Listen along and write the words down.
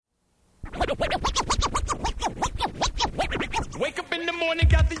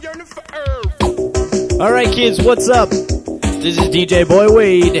Alright kids, what's up? This is DJ Boy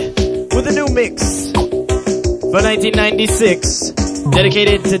Wade with a new mix for 1996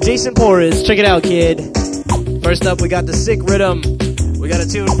 dedicated to Jason Porras. Check it out, kid. First up, we got the Sick Rhythm. We got a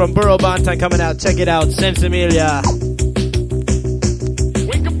tune from Burro Banton coming out. Check it out, Sensimilia.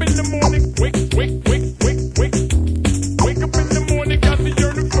 Wake up in the morning, wake up in the morning, got the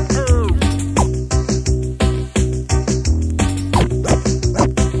yearning for herb.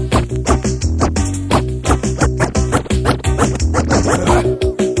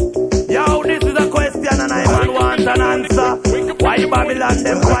 Yo, this is a question and I man want an answer. Why Babylon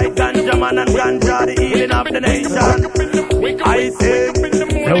them fight ganja man and ganja the healing of the nation? I say,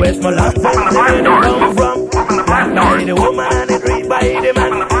 so where's my land come from? Plant by the woman and it read by the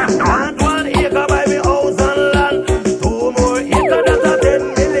man. Plant 1 acre by me house and land. 2 more acre, that's a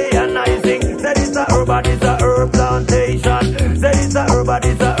 10 million. I think that is a herb, but it's a herb plantation. That is a herb, but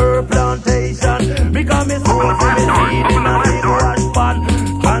it's a herb plantation. Because me soul for me seed in a big wash pan.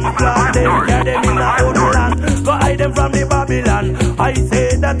 Transplant them, get them in a woodland. Go hide them from the Babylon. I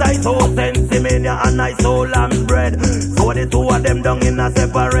say that I saw Sensimania and I saw lamb's bread. So the 2 of them down in a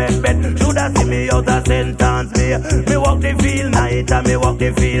separate bed. Shoulda see me out a sentence me. Me walk the field night and me walk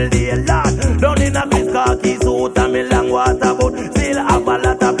the field day. Lord, down in a Chris khaki suit and me long water boat. Still have a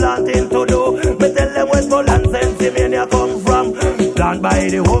lot of planting to do. Me tell them Westmoreland Sensimania come from. Plant by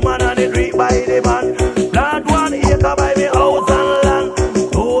the woman and the tree by the man. Plant 1 acre by me house and land.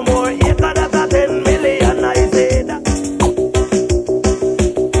 2 more acre, that's a 10 million. I say that.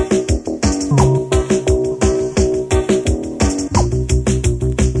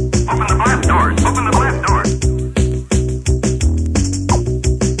 Open the blast doors.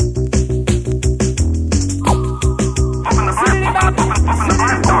 Yes, my God is real.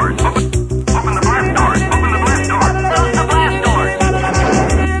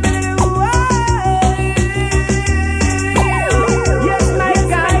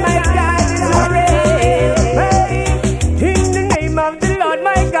 In the name of the Lord,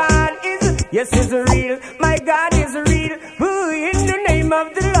 my God is, yes, is real. My God is real. Ooh, in the name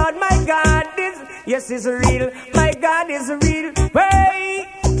of the Lord, my God is, yes, is real. My God is real. Hey,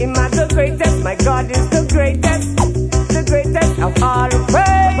 Him is the greatest. My God is the greatest of all.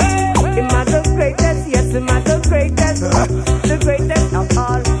 Hey, Him is the greatest. Yes, Him is the greatest of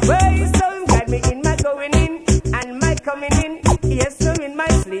all. Hey, so Him guide me in my going in and my coming in. Yes, so in my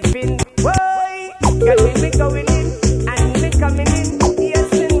sleeping. Why? Guide me going in and me coming in.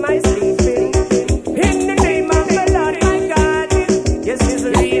 Yes, in my sleeping. In the name of the Lord, my God is, yes, is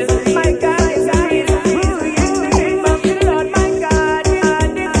real. My God is real. Ooh, in the name of the Lord, my God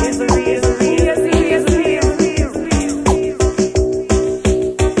is real. Yes, He is real.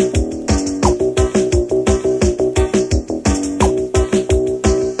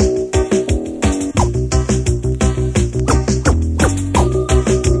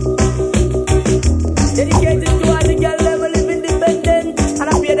 Dedicated to all the girl level live independent and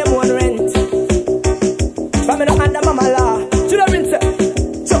I pay them one rent. From me no under mama law. To the rinse.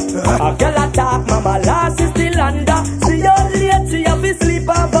 A girl attack mama law, she still under. See you late, she have to sleep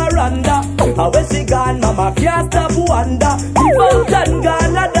on veranda. And when she gone, mama can't stop wonder. The fountain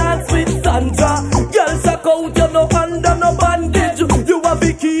gone a dance with Sandra. Girl suck out, you no under no bandage. You have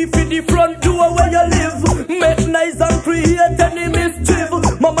the key for the front door where you live. Make nice and create any mischief.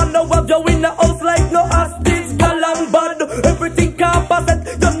 Mama now have you in the house like no hostage. Galang bad, everything composite.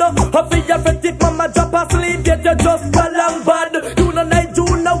 You know, have you fret it, mama drop asleep, yet you just galang bad. You know night, you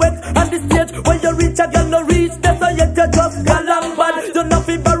know wet, and the stage when you reach a girl no reach. That's why yet you just galang bad. You know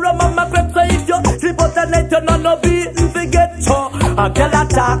fi borrow mama crep, so if you sleep out the night, you know no beating forget you. A girl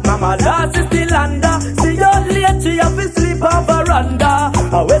attack, mama lost is still under. See you late, she have to sleep on veranda.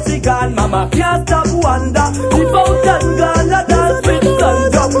 And when she gone, mama can't stop wonder. The fountain gone, a dance with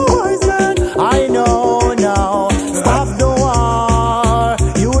Sandra. I know now. Stop the war.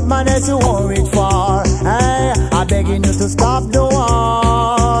 Youth man that you won't reach far. Hey, I'm begging you to stop the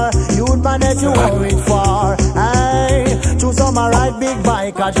war. Youth man that you won't reach far. Hey, choose on my right big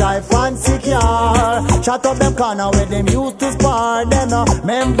bike, I drive fancy car. Shut up them corner where them used to spar. Them no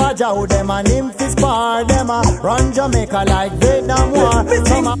member Joe, them and him fi spar. Them run Jamaica like Vietnam War.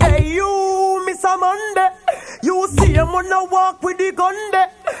 Hey you, Miss Monday. You see him on a walk with the gun there.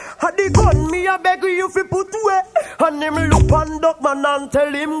 Had the gun, me a beg you fi put away. And him look on duck man and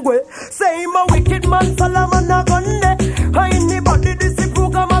tell him go. Say him a wicked man, Solomon a gun there. And anybody this the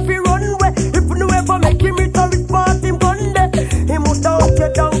program a fi run way. If you ever make him it a report him gun there. He must have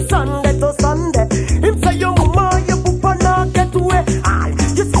get down Sunday to Sunday. Him say your mama, your papa not get away.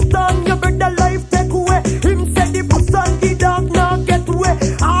 You sit on your brother life take away. Him say the puss and the dog not get away.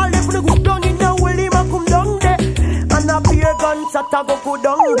 All if the good down in the will him a come go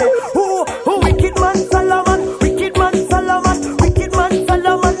down there. Who wicked man Solomon, wicked man Solomon, wicked man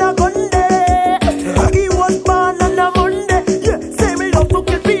Solomon a gun there. He was born on a Monday, yeah. Say me love to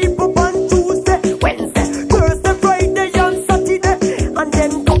kill people on Tuesday, Wednesday, Thursday, Friday and Saturday, and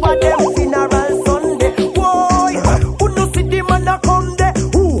then cover them funeral Sunday. Boy, who no see the man a come there?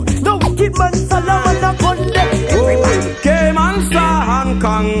 Who the wicked man Solomon a gun there? Came and saw and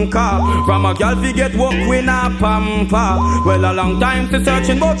conquer. From a girl we get walk with a pamper. Well, a long time to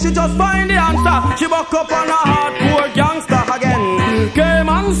searching, but she just find the answer. She woke up on a hardcore gangster again. Came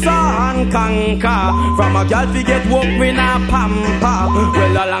and saw and conquer. From a girl we get walk with a pamper.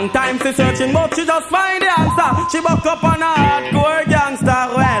 Well, a long time to searching, but she just find the answer. She woke up on a hardcore gangster.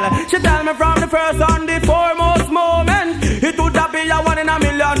 Well, she tell me from the first and the foremost moment, it would have been a 1 in a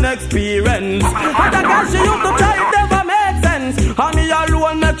million experience. And the girl she used to try, it never made sense. And me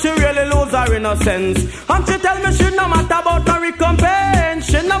alone make she really lose her innocence. And she tell me she no matter about her recompense.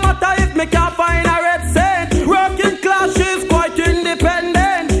 She no matter if me can't find a red cent. Working class, she's quite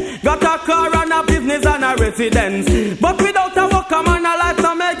independent. Got a car and a business and a residence. But without a work, a man, a life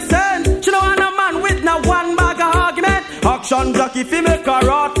don't make sense. She don't want a man with no one bag of argument. Action jockey fi make her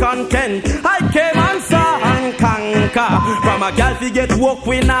heart content. I came and saw and conquer. From a girl fi get walk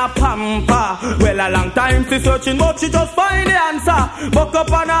with a pamper. Well, a long time fi searching, but she just find the answer. Buck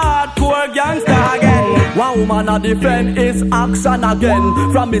up on a hardcore gangster again. One woman a defend is action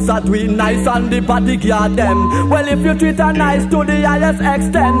again. From Miss a tweet nice and the bodyguard them. Well, if you treat her nice to the highest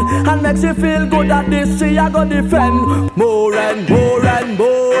extent, and makes you feel good at this, she a go defend. More and more and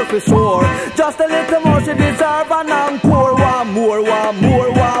more for sure. Just a little more she deserve an encore. One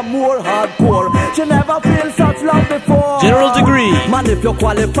more hardcore. She never feel such love before. General Degree. Man, if you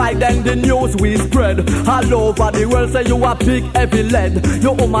qualify, then the news we spread all over the world. Say you a big heavy lead.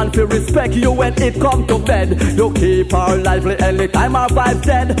 Your woman feel respect you when it come to bed. You keep her lively anytime her vibe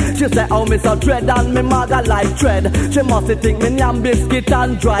dead. She say, oh, me so dread and me maga like tread. She must think me yam biscuit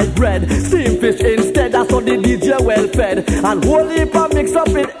and dry bread. Steam fish instead, that's how the DJ well fed. And whole heap of mix up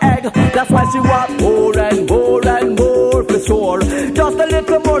with egg. That's why she want more and more and more for sure. Just a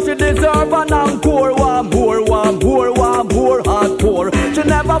little more she deserve an encore. One more hardcore. She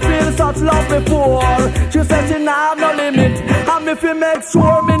never feel such love before. She said she nah have no limit. And if you make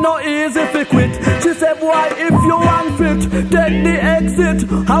sure me no easy fi quit. She said, boy, if you want fit, take the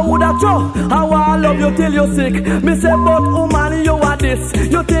exit. How would I try? How I love you till you're sick. Me say, but woman, you are this.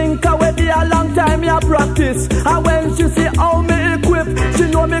 You think I wait a long time, you practice. And when she see how me equip, she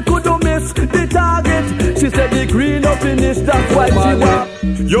know me could do miss the target. She said the green up finish, that's why she want.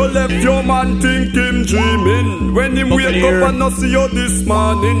 You left your man think him dreaming. When him wake up and not see you this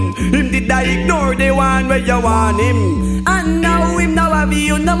morning, him did I ignore the one where you want him. And now him now have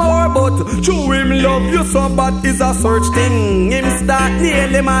you no more. But true him love you so bad is a search thing. Him start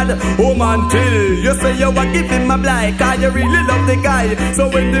nearly mad, oh man, till you say you want give him a blight. Cause you really love the guy. So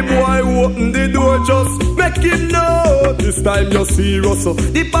when the boy open the door, just make him know this time you're serious.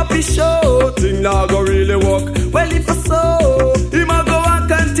 The puppy show thing now go really work. Well if so, him a go and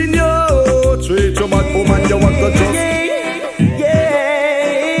continue. Treat your man, woman, you want to just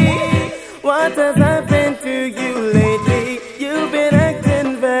What has happened to you lately? You've been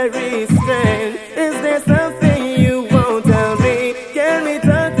acting very strange. Is there something you won't tell me? Can we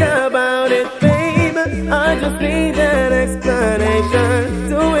talk about it, babe? I just need an explanation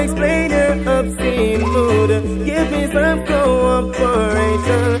to explain your obscene mood. Give me some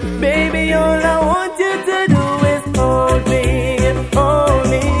cooperation, baby. All I want you to do is hold me.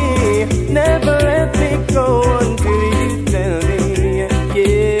 Never let me go until you tell me.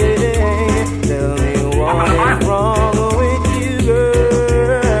 Tell me what is wrong with you,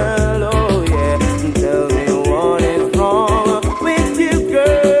 girl. Oh yeah, tell me what is wrong with you,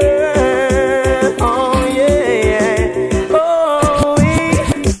 girl. Oh yeah, oh yeah.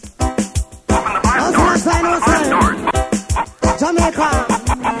 Jamaica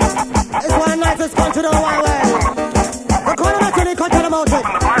is one nicest country in the whole world. The corner of the country about it.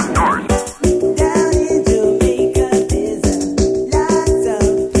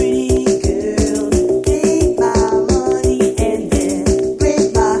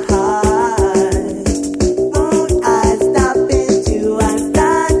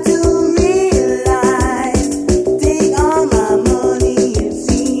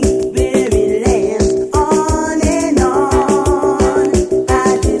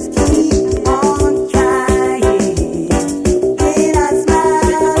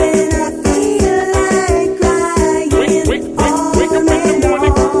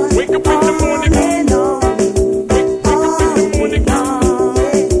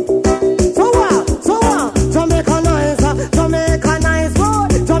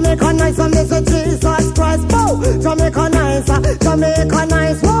 Jamaica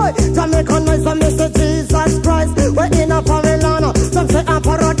nice, boy. Jamaica nice, and Mr. Jesus Christ. We're in a foreign land, some say a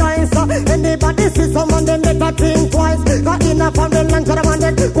paradise. Anybody see someone, they make a think twice. Got in a foreign land, so the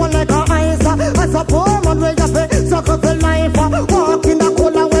man they go like a ice. As a poor man, we have to suck up the life. Walk in the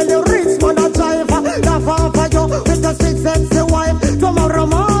cola when the rich man a drive. Laugh off for you with the six sexy wife. Tomorrow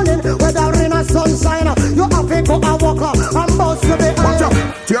morning, whether in a sunshine, you have to go and walk up and bust to the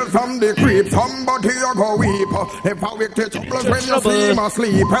eye. Till from the creep, somebody you go weep. If I wake the trouble when you see my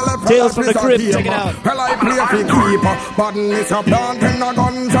sleep. Tales from the Crypt, check it out. Well, I play for keep. Button is a plant and a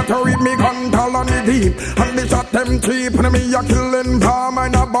gun. Shot to read me gun, tall on the deep. And they shot them cheap. And me a killing palm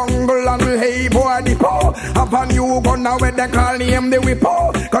and a bungle. And hey boy, the poor. Upon you gonna where they call him the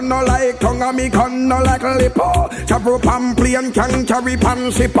whippo. Gonna like tongue and me gonna like lipo. Chavro pam play and can carry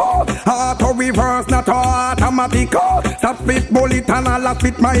pan shippo. Auto reverse, not automatico. Stop it, bullet and a last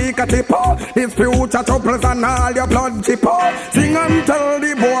bit my catipo. His future troubles and all your blood chippo. Sing and tell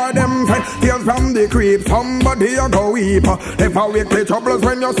the boy them say, tears from the creep. Somebody you go weep. If I wake the troubles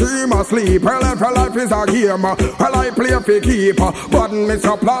when you see me sleep. Well, if your life is a game, well, I play for keep. But miss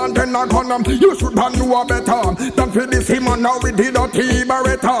a plant and a condom. You should have know better. Don't feel this him and now we did a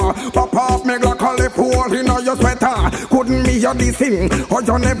T-Beretta. Pop off me like a lip hole in your sweater. Couldn't be your this thing. Or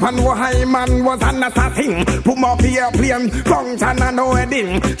you never know high man was an assassin. Put my airplane, function and no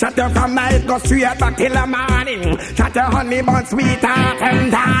wedding. Shut you from night, go straight back till the morning. Shut your honey bun, sweetheart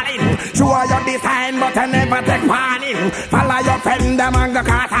and darling. Sure your design, but I never take warning. Follow your friend among the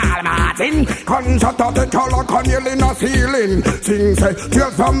cartel Martin. Con shut out the color, con you in a ceiling. Sing say,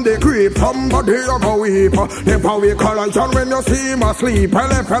 tears from the creep. Somebody you go weep. If I wake collision when you see me sleep.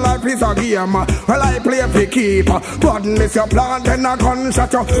 Well, if your life is a game, well, I play for keep. But miss your plant and a gun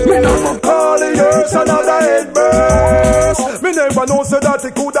shut you. Me never call the years another head burst. Me never know so that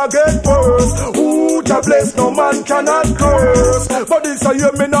it coulda get worse. Ooh, Jah bless, no man cannot curse. But this a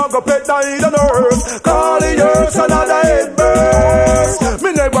year me not go pet neither nurse. Call the years another head burst.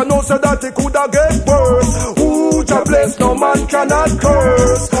 Me never know so that it coulda get worse. Ooh, Jah bless, no man cannot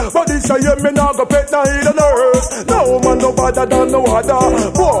curse. But this a year me not go pet neither nurse. No man no better than no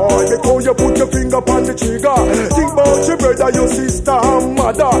other. Boy, because you put your finger on the trigger. Think about your brother, your sister and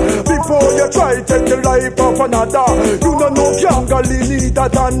mother. Before you try take the life of another. You don't know younger neither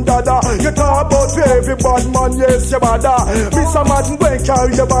than dada. You talk about every bad man, yes, your mother. Miss a man when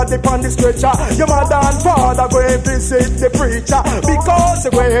carry your body on the stretcher. Your mother and father go and visit the preacher. Because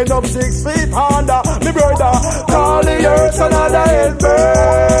you went up 6 feet under. Me brother, call the earth another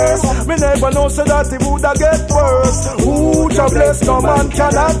helpers. Me never know so that it woulda get worse. Ooh, Jah bless, no man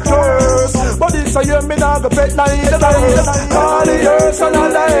cannot curse. But this a year me not go pet neither. Call the earth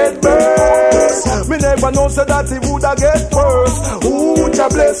another helpers. Me never know so that it woulda get worse. Ooh, Jah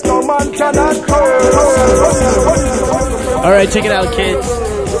bless, no man cannot curse. Alright, check it out, kids.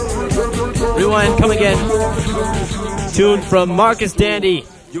 Rewind, come again. Tune from Marcus Dandy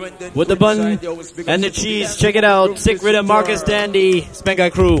with the bun and the cheese. Check it out. Sick Rhythm, Marcus Dandy,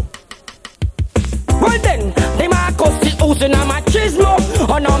 Spankai Crew. Well then, the Marcus is oozing on my chismo,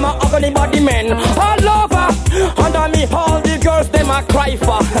 and on my ugly body men all over. Under me, all the girls, them a cry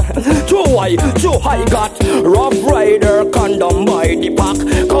for. Too high got Rough Rider condom by the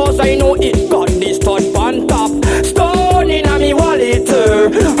pack. Cause I know it got this touch on top. Stone in a me wallet,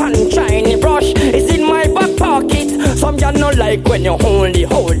 and shiny brush is in my back pocket. Some y'all no like when you only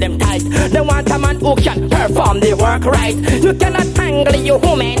hold them tight. They want a man who can perform the work right. You cannot tangle your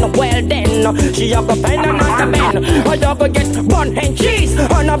woman, well then she have a pen and not a pen. Or you go get bun and cheese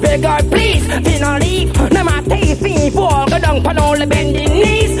on a bigger please. Finna leave, now my tasty fall. Go down pan all the bending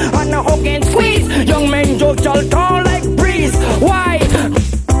knees. On a hook and squeeze, young men joke all tall like breeze. Why?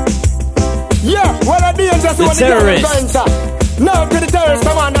 Yeah, well I just the terrorists. Now to the terrorists,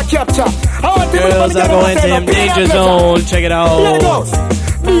 come on, capture. Girls are going to him danger zone. Check it out.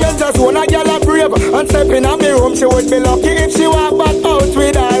 Danger zone, a girl a brave and step in a me room. She would be lucky if she walk back out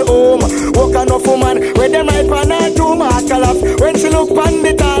with her home. Walk enough woman with them right pan her two mark collapse. When she look pan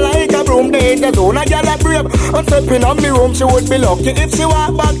the tall like a broom. Danger zone, a girl a brave and step in a me room. She would be lucky if she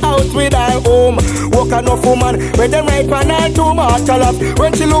walk back out with her home. Walk enough woman with them right pan her two mark collapse.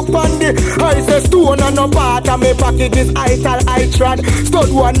 When she look pan the I say stone and no part of me pocket is ital I trad. Stud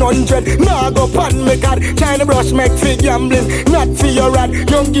 100, now go pan me card. China brush make for gambling, not for your rad.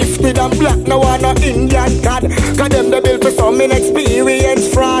 Young gifted and black, now want no Indian card. Cause them the bill for some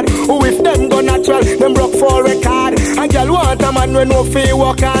inexperienced fraud. Who if them go natural, them broke for a card. And girl want a man when no fee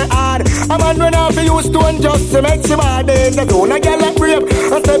work hard. A man when I be used to unjust to make she mad days. The zone a girl a brave.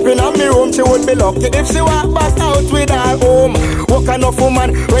 And stepping on me room, she would be lucky if she walk back out with her home. Walk enough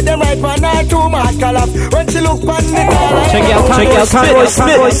woman, with them right on her too mad collapse. When she look on the car. Check out Conroy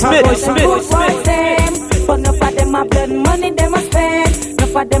Smith. But enough of them a blood money them a spend.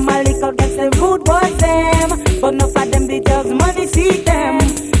 Enough of them a lick against the rude boys them. But enough of them the drugs money see them.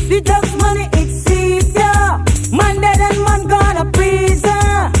 The drugs money it sees ya. Man dead and man gone to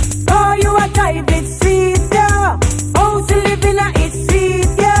prison. Oh you a drive it sees ya. Oh to live in a it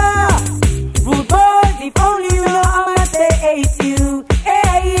sees ya. Rude boys if only you know how much they hate you.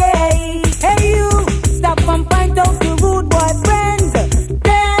 Hey hey hey you. Stop and find out the rude boy friends.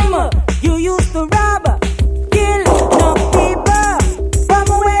 Them you used to rob.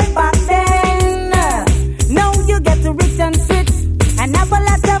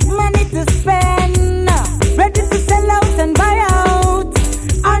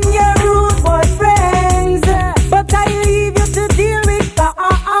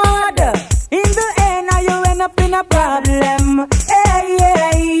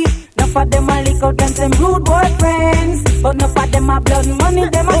 Them rude boy friends, but enough of them a blood money,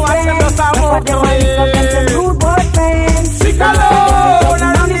 them a friends. Enough of them a lick against them rude boy friends. Sick alone,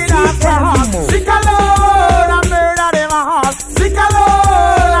 and I'm in heart. Sick alone, and murder them a heart. Sick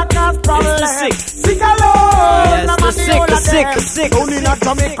alone, and cause problems. Sick alone, and sick. Only not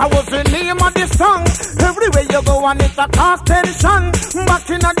Jamaica was the name of the song. Everywhere you go and it's a cause tension. Back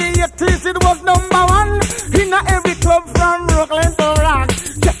in the 80s it was number one. In every club from Brooklyn to Rock.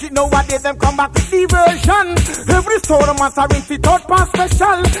 Check it nowadays, them come back with the version. Every store must have rinse it out past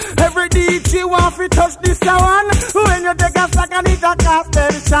special. Every DJ want to touch this one. When you take a second, it's a cast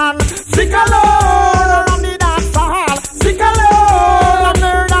tension. Sick alone, around the dance hall. Sick alone, a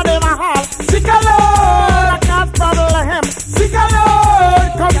murder them a hall. Sick alone, a cast problem. Sick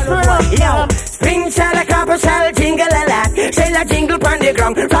alone, come through them. Spring shell a copper shell, jingle a lot. Shell a jingle pon the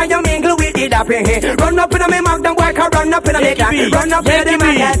ground. Try you mingle with it up in here. Run up in a me mouth, them work a run up in a me clock. Run up in the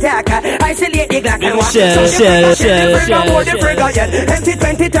man attack. Isolate the Glock and watch. Shell. The frigga yet. Empty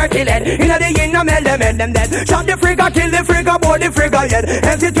 20, 30 lead. Inna the yin no melt them dead. Shot the frigga, kill the frigga, board the frigga yet.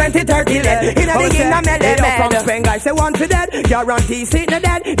 Empty 20, 30 lead. Inna the yin no melt them dead. Spring guys say one to dead. Guarantee sit the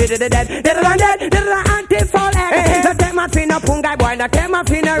dead. Dead. Anti-fall egg. The take my fin up, pungai boy. The take my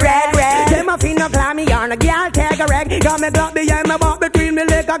fin a red. Take my fin up, clammy yarn. A girl take a rag. Got me block behind my back between me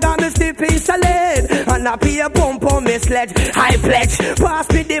leg. I got me stiff piece of lead. And I pee a pump on me sledge. I pledge. Pass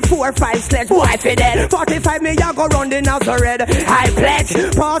me the 4-5 sledge. Boy for dead. 45 me I go run the house red. I pledge.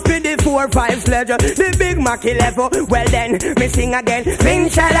 Pass me the 4-5 sledge. The big Mackie level. Well then, me sing again. Spin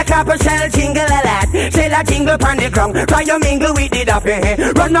shell a copper shell jingle a lot. Shell a jingle pon the ground. Try you mingle with it up in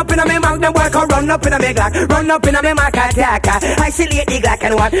here. Run up in a me mouth them work or run up in a me Glock. Run up in a me mark attack. Isolate the Glock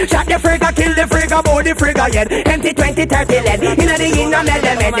and what? Shot the frigga, kill the frigga, board the frigga yet. Empty 20, 30 lead. Inna the yin no melt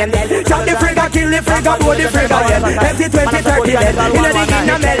them dead. Shot the frigga, kill the frigga, board the frigga yet. Empty 20, 30 lead. Inna the yin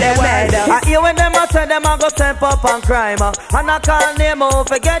no melt them dead. I hear when them a say them a go step up and crime. And I call name who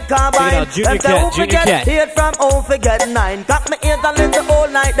forget combine. Them say who forget 8 from who forget 9. Got me ears a little all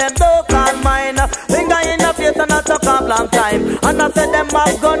night, them don't call mine. Finger in the face and I took up long time. And I said them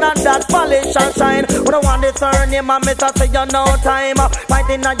have gun and that polish and shine. When I want the surname and me say you no time.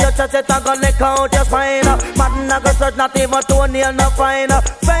 Fighting on your chest, it a go lick out your spine. Madden a go search, not even toenail no fine.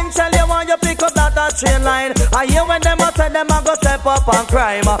 Eventually you want you pick up that train line. I hear when them a say them a go step up and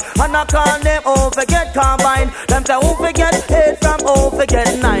crime. And I call them who forget combine. Them say who forget 8 from who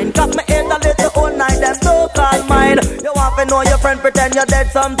forget 9. Got me 8 a little all night, them so call mine. You want to know your friend, pretend you're dead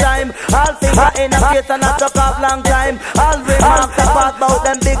sometime. I'll see her in a face and I took off long time. I'll remark the part about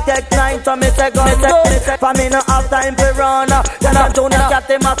them big tech 9. So me say go for me no have time to run. Then I do not get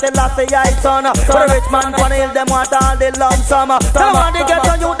them as the last the eye son. For the rich man for hill them want all the lump sum. They want to get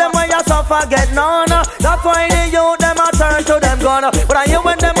on you them when you suffer get none. That's why the youth them a turn to them gun. But I hear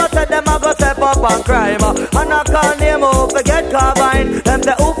when them a say them a go step up and crime. And I call name who forget carbine. Them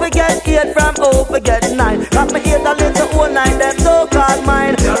say who forget 8 from who forget 9. Got me 8 a little whole 9. Them so call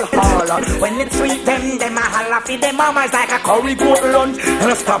mine. When it's sweet them a holla for them mamas like a curry goat lunch.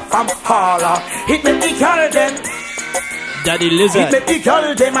 And stop from holla. Hit me the girl them. Daddy Lizard. Hit me the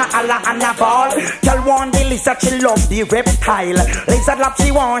girl them a holla and a ball. Girl want the lizard, she love the reptile. Lizard love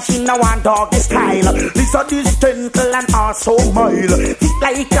she want, she no want doggy style. Lizard is gentle and also mild. Fit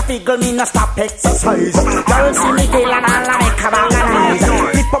like a figure, me no stop exercise. Girl see me tail and all I make her organize.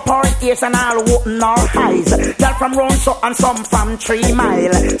 Flip up her ear ears and all open our eyes. Girl from round so and some from 3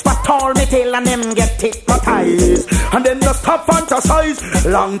 mile. Spot all me tail and them get hypnotized. And then the stop fantasize.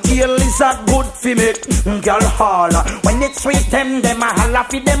 Long tail is a good fi make girl holler. When it's sweet them a holler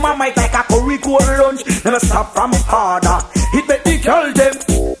fi them a might like a curry cold lunch. Never stop from harder. It make the girl them.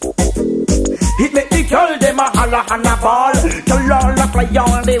 It make the girl them a holler and a ball. Girl all a fly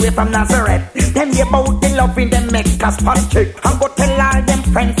all the way from Nazareth. Them hear about the loving them make us spot check. And go tell all them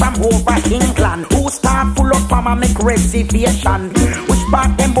friends from over England who start full up from a make reservation. Which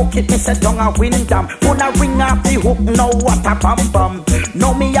part them book it me say down a Windham. Gonna ring off the hook now what a bum bum.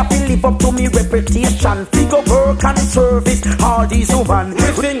 Now me have to live up to me reputation. Figure work and service all these women.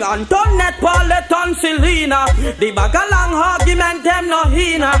 Sing Antoinette, Paulette and Selena. The bag a long argument them no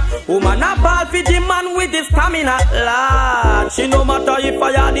hina. Woman a ball for the man with the stamina. Lord, she no matter if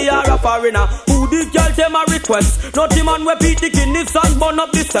I are the or a foreigner. Who the girl them a request? Not the man we beat the Guinness and burn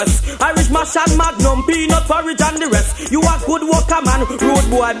up the cess. Irish mash and magnum, peanut porridge and the rest. You a good worker man, road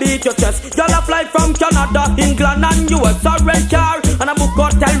boy beat your chest. Girl a fly from Canada, England and US. A rent car and a book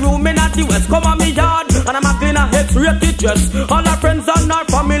hotel room in at the west. Come on me yard and I'm a clean a X-rated dress. All our friends and our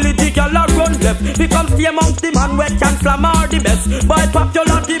family, the girl a run left. Become the amongst the man where can slam are the best. By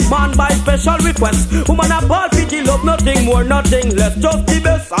popular demand, by special request. Woman a ball for the love, nothing more, nothing less. Just the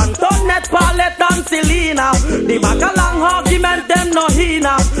best. Antoinette, Paulette and Selena. The back a long argument, them no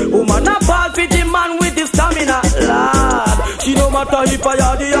hina. Woman a ball for the man with the stamina. Lord, she no matter if I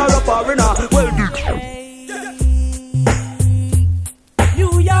are the or a foreigner. Well,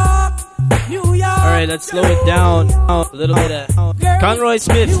 New York. Alright, let's slow it down a little bit of Conroy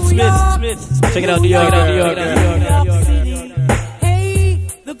Smith. Check it out, New York. Hey,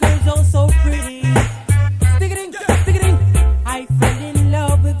 the girls are so pretty. Stick it in. I fell in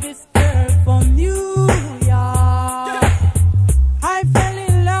love with this girl from New York. I fell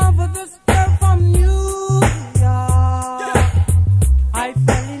in love with this girl from New York. I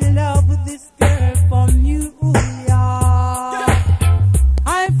fell in love with this girl from New York.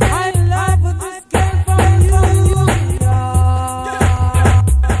 I fell in love with this girl from New York.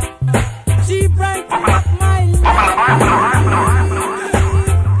 She brightened up my life. Now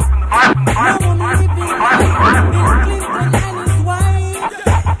I'm living in Clinton and his wife.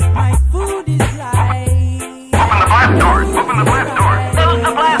 My food is right. Open the blast doors. Close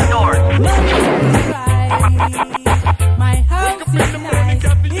the blast doors. My house is nice.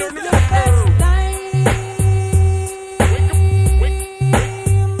 It's the best time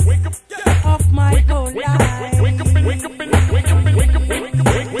of my whole life.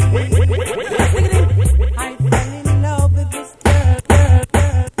 I fell in love with this girl.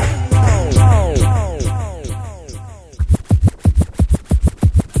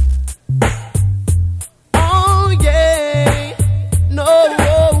 Oh yeah, no,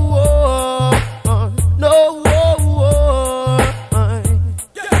 I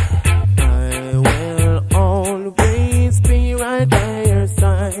will always be right by your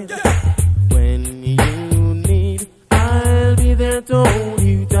side. When you need, I'll be there to hold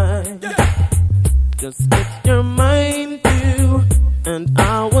you tight. Just put your mind to, and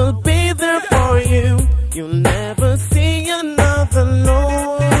I will be there for you. You'll never see another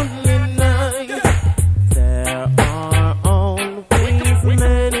lonely night. There are always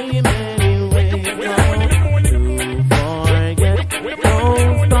many, many ways to forget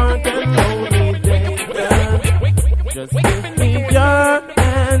those dark and lonely days. Just give me your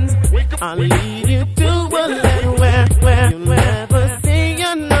hands, I'll lead you to a land where you'll never see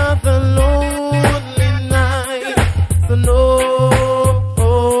another lonely night. So no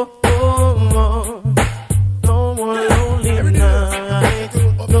more lonely nights.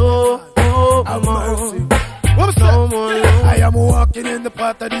 No more. I am walking in the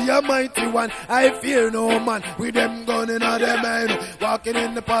path of the Almighty One. I fear no man with them gun in a them hand. Walking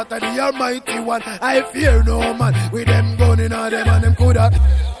in the path of the Almighty One. I fear no man with them gun in a them and them coulda.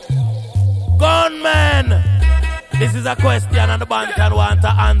 Gunman! This is a question and the band can want to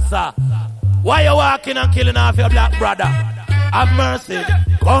answer. Why you walking and killing off your black brother? Have mercy.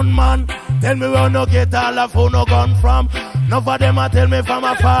 Gunman, tell me where no get all of who no gun from. None of them a tell me from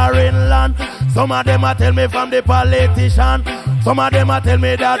a foreign land. Some of them a tell me from the politician. Some of them a tell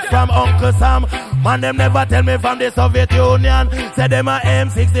me that from Uncle Sam. Man, them never tell me from the Soviet Union. Say them a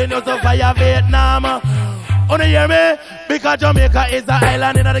M16 used to fire Vietnam. Wanna hear me? Because Jamaica is an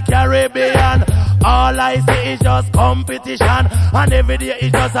island in the Caribbean. All I see is just competition. And every day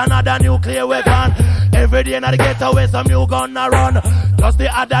is just another nuclear weapon. Every day in the getaway some new gun a run. Just the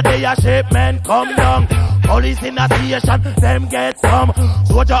other day a shipment come down. Police in a station, them get some.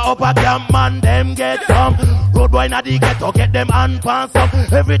 Soldier up a camp, man, them get some. Road boy in a the ghetto, get them hand pants up.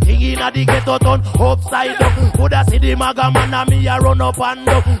 Everything in a the ghetto turn upside down. Coulda see the maga man and me a run up and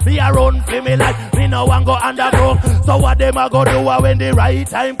down. Me a run for me like me no one go underground. So what them a go do when the right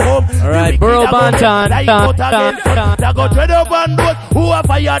time come? Alright, Burrow Banton. They go dread up and do it. Who a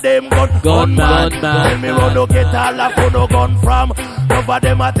fire them gun? Gunman. Tell me run no get all a phone no gun from. None of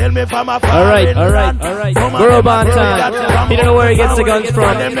them a tell me from a foreign land. Alright. Burrow Banton. He don't know where he gets the guns from.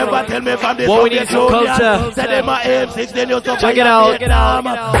 What we need some culture. Check it out.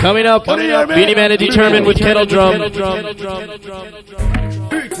 Coming up, Beanie Man and Determined with Kettle Drum.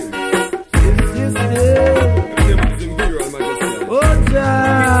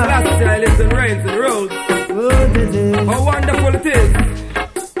 Last I lived in rains and roads. How wonderful it is.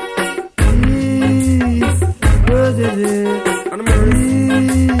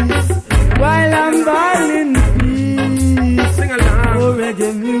 While I'm violin peace, sing along. Oh,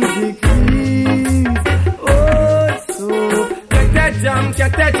 reggae music please. Oh, so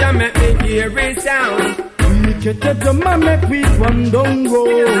Get that jam, make me hear it sound. Get that jam and make me one don't go.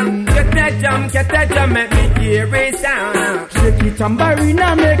 Get that jam, make me hear it sound. Shake it and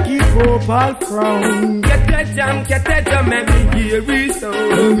barina, make it go all frown. Get that jam, make me hear it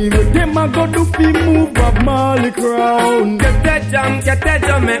sound. Me make them a go do fi move up Marley crown. Get that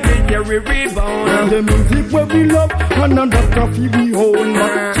jam, make me hear it rebound. And the music where we love, and that coffee we hold.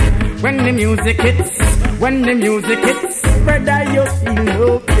 When the music hits, brother, you feel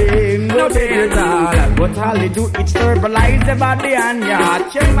no pain, no pain at all. But all you do is verbalize the body and your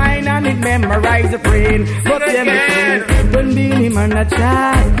heart, your mind, and it memorize the brain. But when Beanie Man a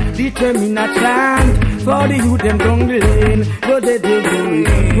chant, determine a chant, for the youth them down the lane. Go they do,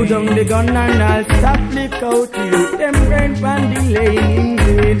 put down the gun and I'll stop lick out to you. Them brain pan the lane in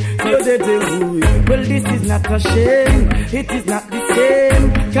vain. So they do, well this is not a shame, it is not the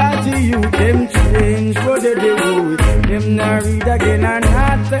same. Cause to you them change, what they do, them not read again and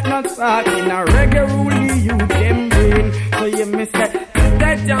not take no stock in a reggae rule you them brain. So you miss that.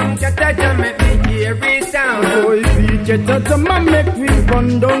 Get that jam, make me hear it sound. Boy, get that jam and make me run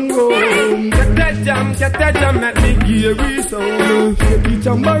down go. Get that jam, make me hear it sound. Shake it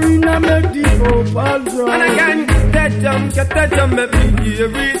and marina, make the opal drum. And again, get that jam, make me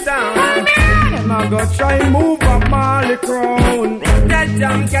hear it sound. Them a go try move up Marley crown. Get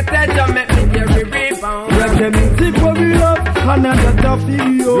that jam, make me hear it rebound. Let them music what we love, and that's a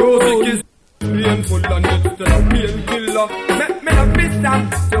video. Music is painful and it's still a painkiller. Make me love this song,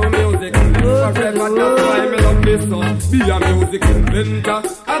 so music forever. That's why me love this song. Be a music inventor,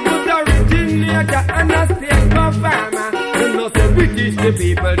 a good originator and a state performer. You know say British the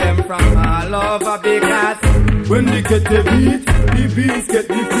people them from all over because when they get the beat, the beats get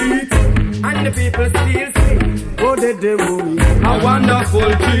the beat, and the people still sing. Oh, they do a wonderful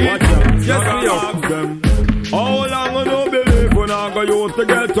treat. Yes, we are them. How long I no believe when I go use to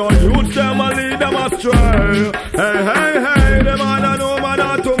get on youth them and lead them astray. Hey, them man I know man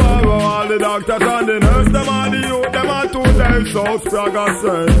are tomorrow. All the doctors and the nurse, them and the youth, them are 2 days so sprag and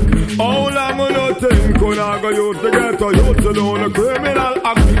say. How long I no think when I go use to get on youth to do the criminal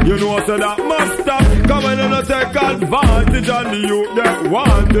act. You know so that must stop. Come in and take advantage and the youth that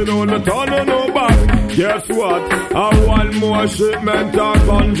want to know the turn on no back. Guess what? One more shipment of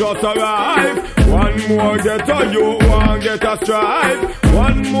gun just arrived. One more ghetto, you want get a stripe.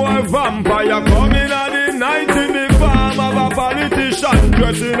 One more vampire coming at the night in the farm of a politician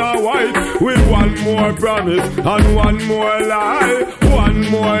dressed in a white. With one more promise and one more lie. One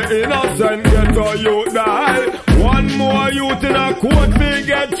more innocent ghetto you die. One more youth in a court fi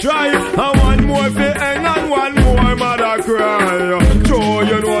get tried. And one more fi hang and one more mother cry. So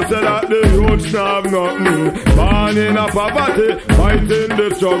you know say that the youths have nothing. Born in a poverty, fighting the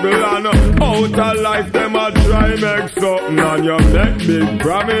struggle and out of life them a try make something. And you make big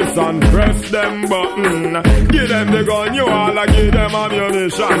promise and press them button. Give them the gun you all and give them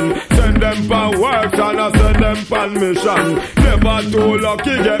ammunition. Send them for works and I send them for mission. Never too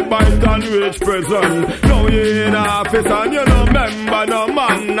lucky get bite and reach prison. Now you in a office and you no member no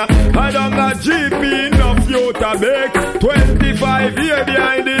man. I don't got GP enough you to make 25 years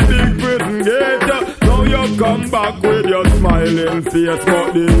behind the big prison gate. Now you come back with your smiling face,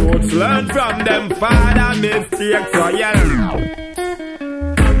 but the youths learn from them father mistakes. So yeah,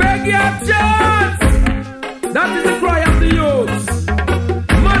 beg your chance. That is the cry of the youths.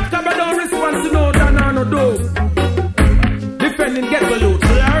 Master don't respond to no no do. Defending ghetto youths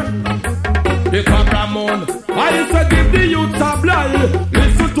here. The Ramon. I used to give the youths a blind.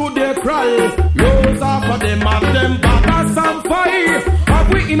 Listen to their cry. Rose off of them and them back as some fire.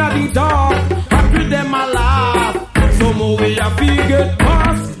 we in the dark, and with them a laugh. Some way I feel get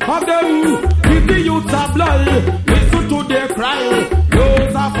past of them. Give the youth a blood, listen to their cry.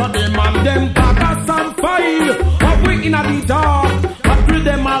 Those are for them and them baggers and fire. And we in the dark, and with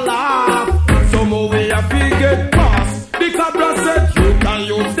them a laugh. Some way I feel get past. The cabra said you can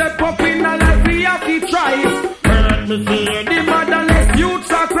you step up in a life we have to try. Hurt me fear the motherless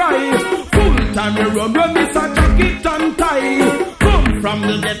youths a cry. Full time we run when me such a jacket and tie. Come from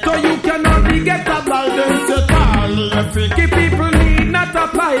the ghetto you cannot be get a blood and set all the freaky people need not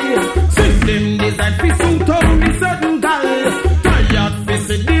apply. System designed for suit only certain guy. Tired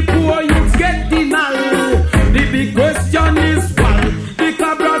visit the poor youths get denied. The big question is why the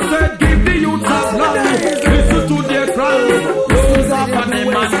cabra said give the youths a blood. Listen to their cry. Those are for them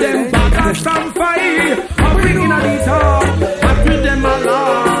and them baggers stand fire. I'm bringing a these up and with them a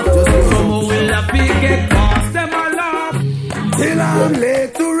laugh. Some will have to get past them a laugh. Till I'm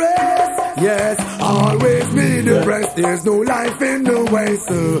laid to rest, yes, always be depressed. There's no life in the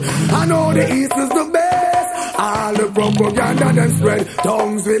West. I know the East is the best. All the propaganda them spread,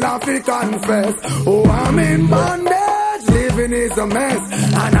 tongues will have to confess. Oh, I'm in bondage, living is a mess,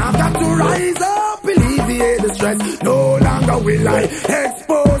 and I've got to rise up, alleviate the stress. No longer will I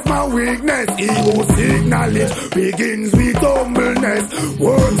expose my weakness. Ego knowledge begins with humbleness.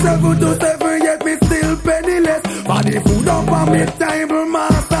 Work 7 to 7, yet me still penniless. For the food up on me table,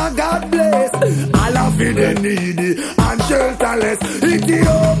 master, God bless. All of it the needy and shelterless.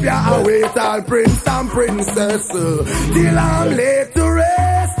 Ethiopia awaits all prince and princess. Till I'm laid to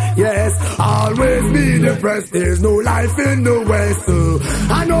rest, yes, always be depressed. There's no life in the West.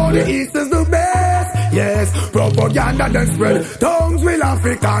 I know the East is the best, yes, propaganda then spread, tongues will have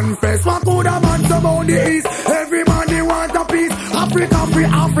to confess. What could a man about the East? Everybody want a piece. Africa free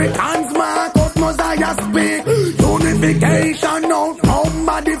Africans, Marcus Mosiah speak. Unification now from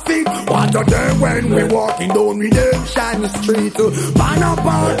by the feet. What are they when we walking down Redemption Street? Ban up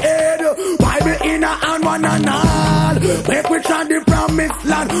our head, Bible in a hand, one and all. Make we try the promised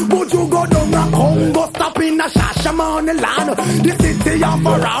land. Would you go down the Congo, stop in a Shashamane land? The city of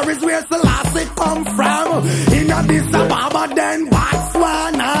Ferraris where Selassie come from. In Addis Ababa, then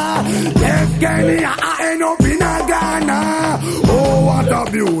Botswana. Left Kenya, I end up in a Ghana. Oh, what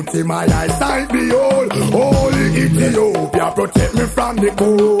a beauty, my eyesight behold. Holy Ethiopia, protect me from the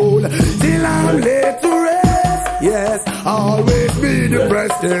cold. Till I'm laid to rest, yes, always be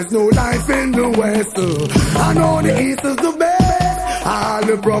depressed. There's no life in the West. I know the East is the best. All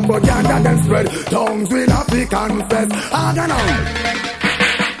the propaganda then spread, tongues will have to confess. I don't know.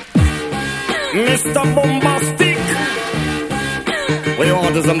 Mr. Bombastic, we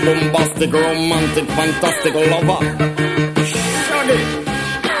order some bombastic, romantic, fantastic lover. Shaggy.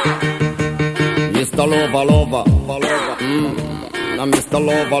 Mr. Lover. Now Mr.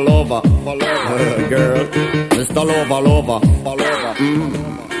 Lover. Girl. Mr. Lover.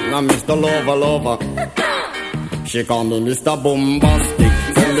 Now Mr. Lover. She call me Mr. Bombastic,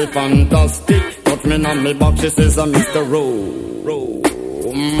 tell me fantastic. Touch me on me back, she says I'm Mr.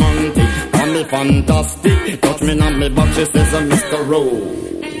 Romantic. Call me fantastic, touch me on me back, she says I'm Mr.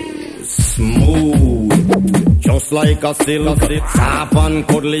 Smooth, just like a silk, soft and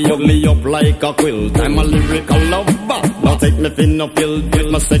cuddly, ugly up like a quilt. I'm a lyrical lover, now take me thin up filled with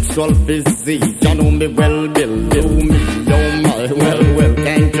my sexual physique. You know me well, Bill, do me, oh my, well,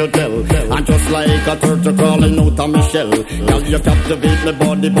 can't you tell? I'm just like a turtle crawling out of my shell. Girl, you captivate my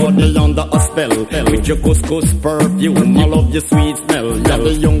body under a spell. With your couscous perfume, I love your sweet smell.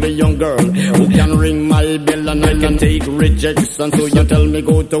 You're the young girl who can ring my bell, and I can take rejection. So you tell me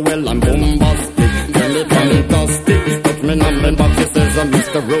go to well, I'm bombastic, tell me fantastic. Touch me on my back, she says I'm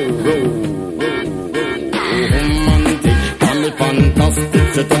Mr. Romantic, call me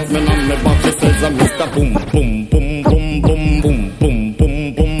fantastic. She touch me on my back, she says I'm Mr. Boom.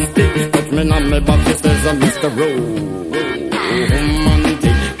 Touch me on my back, she says I'm Mr.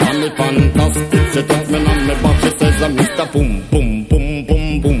 Romantic, call me fantastic. She touch me on my back, she says I'm Mr. Boom.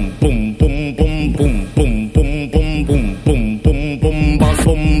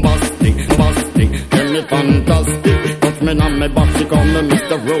 Fantastic, touch me on my back, she call me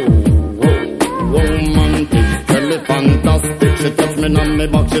Mr. Romantic. Tell me fantastic, she touch me on my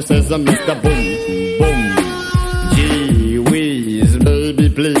back, she says I'm Mr. Boom. Gee whiz, baby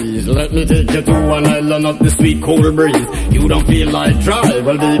please, let let me take you to an island of the sweet cold breeze. You don't feel like drive,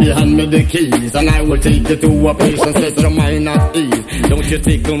 well baby hand me the keys, and I will take you to a place and set your mind at ease. Don't you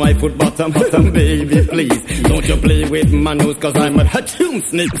tickle my foot bottom, baby please. Don't you play with my nose, cause I'm a ha-choom,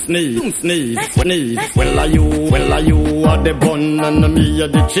 sneeze, sneeze, sneeze, sneeze. Well are you are the bun, and me are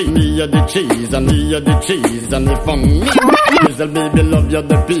the cheese, me are the cheese, and me are the cheese. And if I'm me, baby love you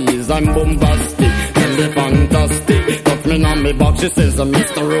the peas. I'm bombastic, tell me fantastic. Touch me on me box, she says I'm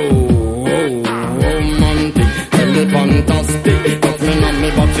Mr. Romantic. Tell me fantastic, touch me on me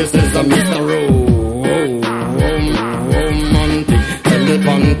box, she says I'm Mr. Romantic. Tell me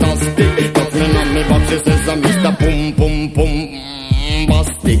fantastic, touch me on me box, she says I'm Mr. Pum Pum Pum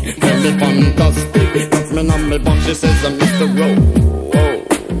Bastic. Tell me fantastic, touch me on me box, she says I'm Mr.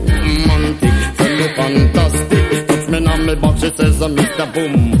 Romantic. Tell me fantastic, touch me on me box, she says I'm Mr.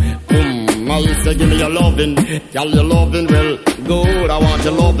 Boom Boom. I say give me your lovin', y'all your lovin', well, good, I want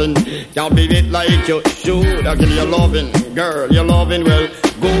your lovin', y'all be it like you should. I give you your lovin', girl, your lovin', well,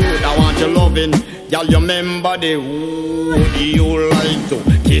 good, I want your lovin', y'all you remember the wood you like to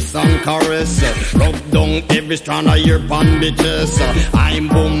kiss and caress, rub down every strand of your pan bitches. I'm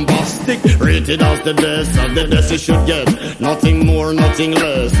bombastic, rated as the best you should get, nothing more, nothing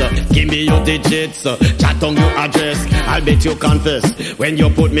less. Give me your digits, chat on your address, I'll bet you confess, when you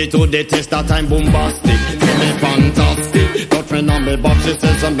put me to the test that I'm bombastic. Give me fantastic, touch me on me box, she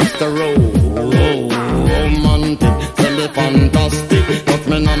says I'm Mr. Romantic. Tell me fantastic, touch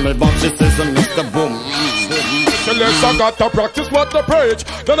me on me box, she says I'm Mr. Boom. Unless I got to practice what I preach,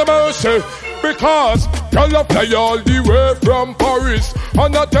 then I'm mercy. Because girl fly all the way from Paris,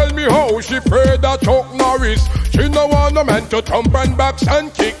 and I tell me how she prayed that Chuck Norris. She no want a man to thump and box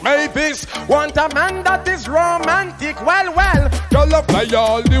and kick Mavis. Want a man that is romantic, well. Girl fly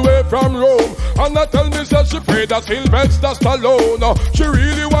all the way from Rome, and I tell me that she prayed that Sylvester Stallone. She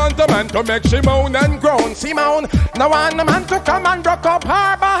really want a man to make she moan and groan. Simone, no want a man to come and rock up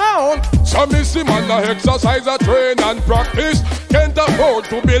her bone. So me see man a exercise, a train and practice. Can't afford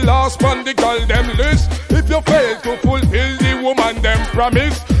to be lost on the girl them list. If you fail to fulfill the woman them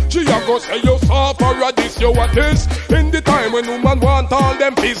promise, she a go say you suffer a this, you what this. In the time when woman want all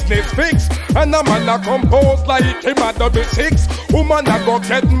them business fixed, and a man a compose like him at W6. Woman a go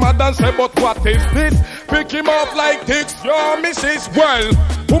get mad and say, but what is this? Pick him up like this, your missus. Well,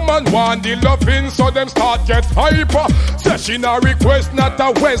 woman want the loving, so them start get hyper. Say she na request, not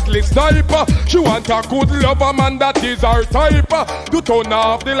a Wesley sniper. She want a good lover man that is her type. To turn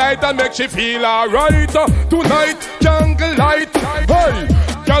off the light and make she feel alright. Tonight, jungle light. Hey,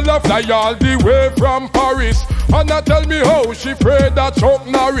 girl fly all the way from Paris, and I tell me how she prayed that Chuck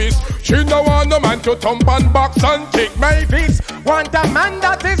Norris. She no want a man to thump and box and kick Mavis. Want a man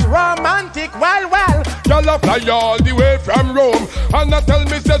that is romantic, well. Girl fly all the way from Rome, and I tell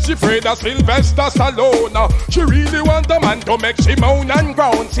me that she prayed that Sylvester Stallone. She really want a man to make she moan and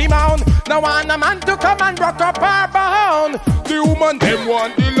groan. Simone, no want a man to come and rock up her bone. The woman them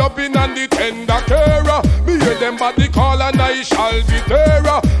want the loving and the tender care. Me hear them body call and I shall be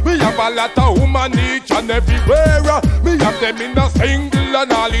there. Me have a lot of woman each and everywhere. Me have them in a single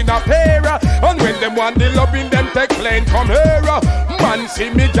and all in a pair. And when them want the loving, them take plane come here. Man see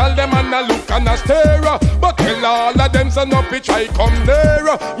me tell them and a look and a stare. But tell all of them so no bitch I come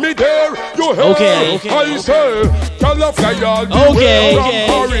there. Me there, you hear? Okay. I say, tell fly all the way from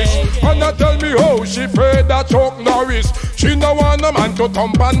Paris. And I tell me how she prayed that Chuck Norris. She no want a man to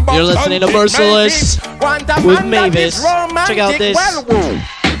thump and box. You're listening to Merciless with Mavis. Check out this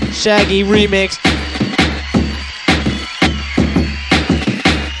Shaggy remix.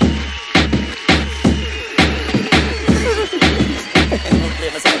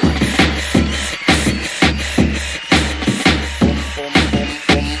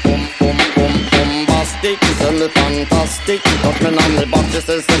 Fantastic, touch me on the box, she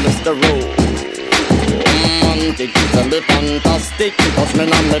says Mr. Romantic. Tell me fantastic, touch me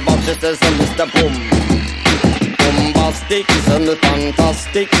on the box, she says Mr. Boom Bombastic. Tell me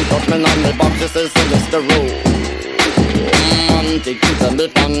fantastic, touch me on the box, she says Mr. Romantic. Tell me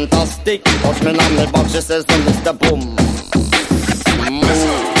fantastic, touch me on the box, she says Mr. Boom.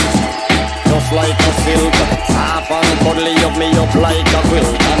 Just like a silk, half and cuddly up me up like a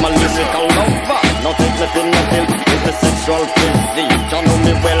quilt. I'm a lyrical lover, no take me to nothing. With the sexual physique, you know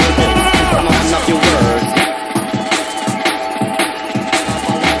me well, come on, a few words.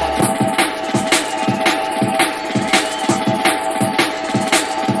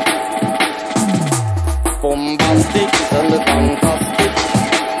 Bombastic, and fantastic.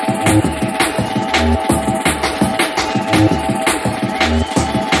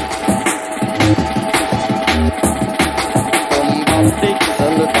 Bombastic,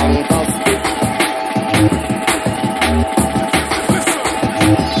 and fantastic.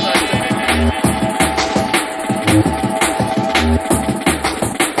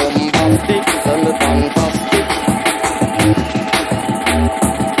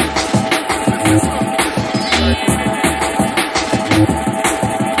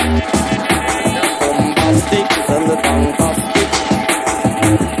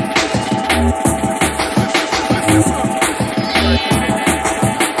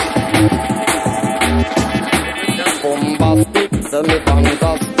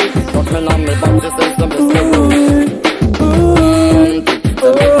 Touch me on me back, she says to me,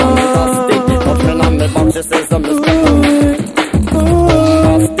 fantastic. Touch me on me back, she says to me,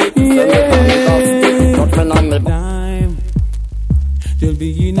 fantastic. Touch me on me back. There'll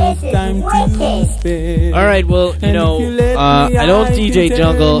be enough time to spare. All right, well, you know, I don't DJ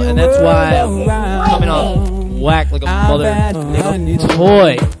jungle, and that's why I'm coming off whack like a mother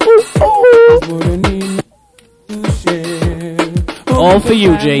toy. All for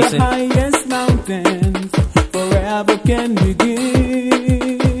you, Jason. Highest mountains forever can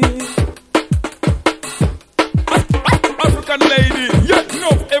begin. African lady, yeah, no,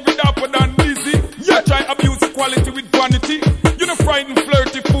 every dapper than busy. Yeah, try abuse equality with vanity. You know, frightened,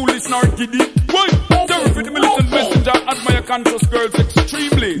 flirty, foolish, nor giddy. Why? Terrific, the militant messenger, admire conscious girls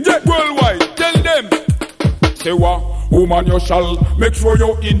extremely. Yeah, worldwide, tell them. Say what? Woman, you shall make sure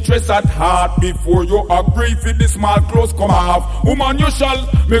your interest at heart before you agree for the small clothes come off. Woman, you shall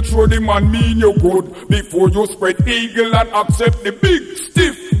make sure the man mean you good before you spread eagle and accept the big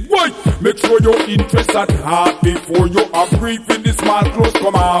stiff white. Make sure your interest at heart before you agree for the small clothes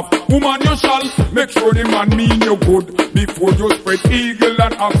come off. Woman, you shall make sure the man mean you good before you spread eagle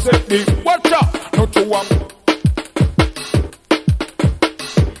and accept the watch out. Not to a